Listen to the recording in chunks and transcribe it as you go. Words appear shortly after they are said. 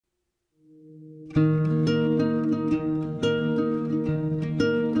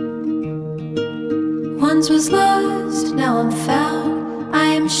once was lost, now I'm found. I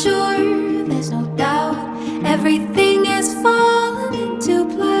am sure, there's no doubt, everything has fallen into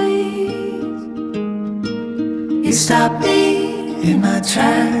place. You stopped me in my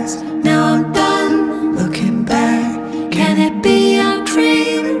tracks, now I'm done looking back. Can it be I'm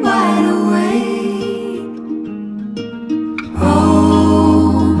dreaming wide awake?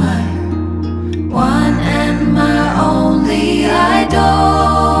 Oh, my one and my only, I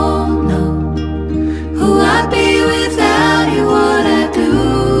don't know who I'd be without you, what I'd do,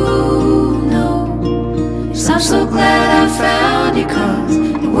 no. Yes, I'm so glad I found you, 'cause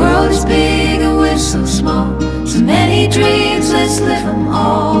the world is big and we're so small. So many dreams, let's live them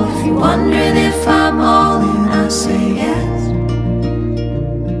all. If you're wondering if I'm all in, I'll say yes.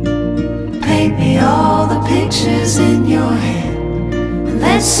 Paint me all the pictures in your head, and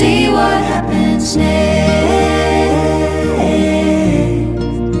let's see what happens next.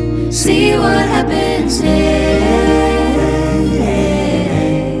 See what happens next.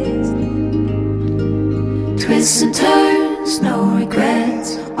 Twists and turns, no regrets.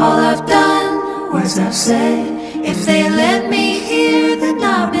 All I've done, words I've said, if they let me hear, they're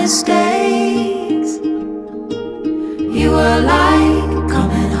not mistakes. You were like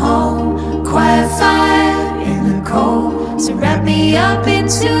coming home, quiet fire in the cold. So wrap me up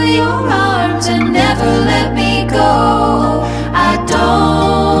into your arms and never let me go. I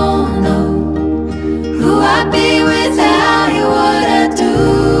don't know who I'd be without you, what I'd do,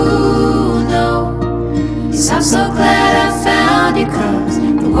 no. Yes, I'm so glad I found you, 'cause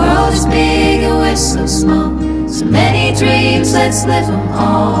the world is big and we're so small. So many dreams, let's live them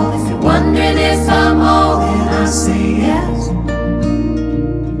all. If you're wondering if I'm all in, I'll say yes.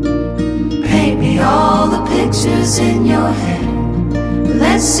 Paint me all the pictures in your head,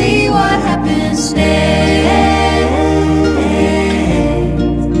 let's see what happens next.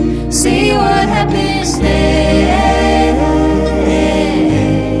 See what happens next.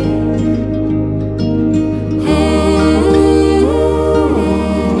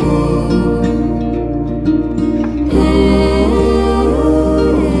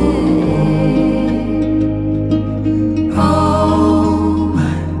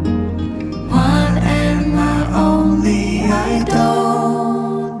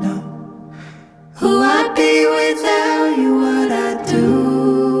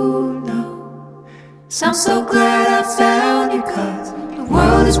 I'm so glad I found you, 'cause the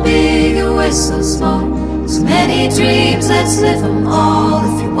world is big and we're so small. So many dreams, let's live them all.